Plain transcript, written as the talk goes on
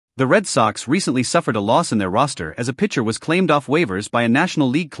The Red Sox recently suffered a loss in their roster as a pitcher was claimed off waivers by a National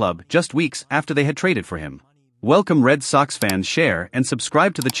League club just weeks after they had traded for him. Welcome Red Sox fans, share and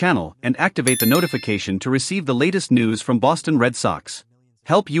subscribe to the channel and activate the notification to receive the latest news from Boston Red Sox.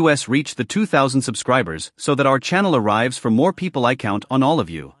 Help us reach the 2,000 subscribers so that our channel arrives for more people. I count on all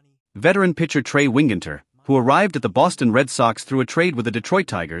of you. Veteran pitcher Trey Wingenter, who arrived at the Boston Red Sox through a trade with the Detroit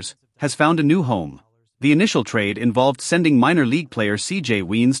Tigers, has found a new home. The initial trade involved sending minor league player C.J.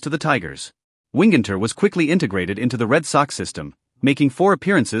 Weens to the Tigers. Wingenter was quickly integrated into the Red Sox system, making 4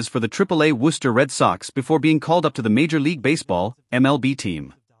 appearances for the AAA Worcester Red Sox before being called up to the Major League Baseball (MLB)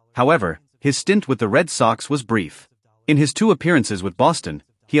 team. However, his stint with the Red Sox was brief. In his 2 appearances with Boston,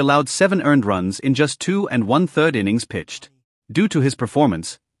 he allowed 7 earned runs in just 2 1/3 innings pitched. Due to his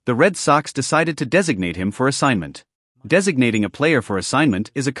performance, the Red Sox decided to designate him for assignment. Designating a player for assignment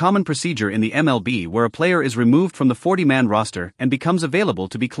is a common procedure in the MLB where a player is removed from the 40-man roster and becomes available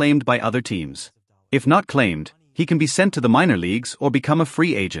to be claimed by other teams. If not claimed, he can be sent to the minor leagues or become a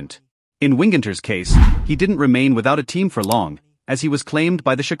free agent. In Wingenter's case, he didn't remain without a team for long, as he was claimed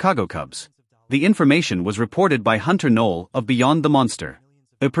by the Chicago Cubs. The information was reported by Hunter Knoll of Beyond the Monster.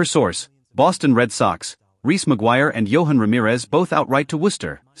 Per source, Boston Red Sox, Reese McGuire and Yohan Ramirez both outright to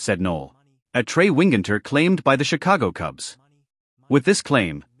Worcester, said Knoll. A Trey Wingenter claimed by the Chicago Cubs. With this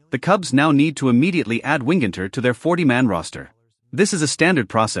claim, the Cubs now need to immediately add Wingenter to their 40-man roster. This is a standard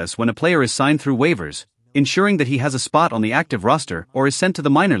process when a player is signed through waivers, ensuring that he has a spot on the active roster or is sent to the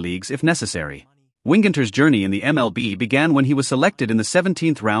minor leagues if necessary. Wingenter's journey in the MLB began when he was selected in the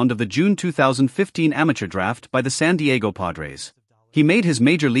 17th round of the June 2015 amateur draft by the San Diego Padres. He made his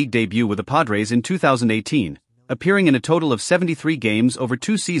major league debut with the Padres in 2018, appearing in a total of 73 games over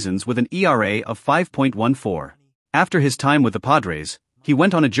 2 seasons with an ERA of 5.14. After his time with the Padres, he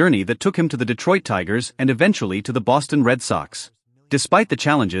went on a journey that took him to the Detroit Tigers and eventually to the Boston Red Sox. Despite the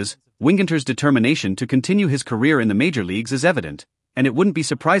challenges, Wingenter's determination to continue his career in the major leagues is evident, and it wouldn't be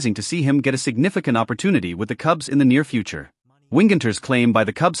surprising to see him get a significant opportunity with the Cubs in the near future. Wingenter's claim by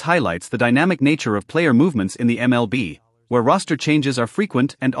the Cubs highlights the dynamic nature of player movements in the MLB, where roster changes are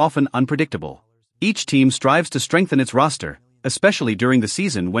frequent and often unpredictable. Each team strives to strengthen its roster, especially during the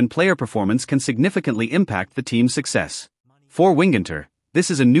season when player performance can significantly impact the team's success. For Wingenter,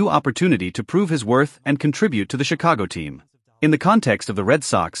 this is a new opportunity to prove his worth and contribute to the Chicago team. In the context of the Red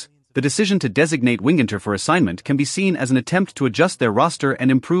Sox, the decision to designate Wingenter for assignment can be seen as an attempt to adjust their roster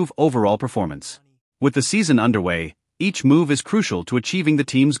and improve overall performance. With the season underway, each move is crucial to achieving the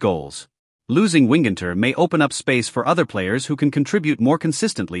team's goals. Losing Wingenter may open up space for other players who can contribute more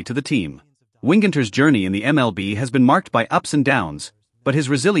consistently to the team. Wingenter's journey in the MLB has been marked by ups and downs, but his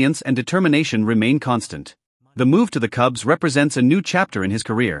resilience and determination remain constant. The move to the Cubs represents a new chapter in his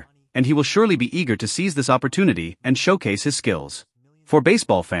career, and he will surely be eager to seize this opportunity and showcase his skills. For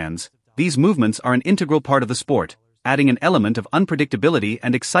baseball fans, these movements are an integral part of the sport, adding an element of unpredictability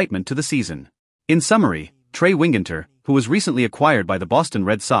and excitement to the season. In summary, Trey Wingenter, who was recently acquired by the Boston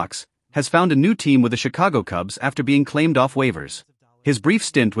Red Sox, has found a new team with the Chicago Cubs after being claimed off waivers. His brief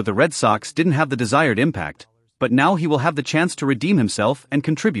stint with the Red Sox didn't have the desired impact, but now he will have the chance to redeem himself and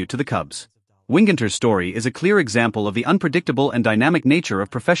contribute to the Cubs. Wingenter's story is a clear example of the unpredictable and dynamic nature of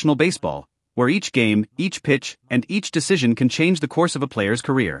professional baseball, where each game, each pitch, and each decision can change the course of a player's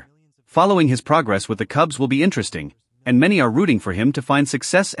career. Following his progress with the Cubs will be interesting, and many are rooting for him to find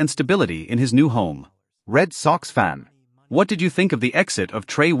success and stability in his new home. Red Sox fan, what did you think of the exit of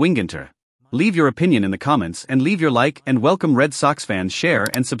Trey Wingenter? Leave your opinion in the comments and leave your like, and welcome Red Sox fans, share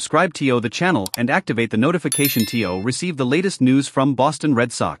and subscribe to the channel and activate the notification to receive the latest news from Boston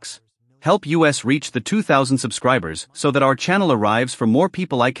Red Sox. Help us reach the 2,000 subscribers so that our channel arrives for more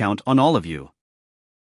people. I count on all of you.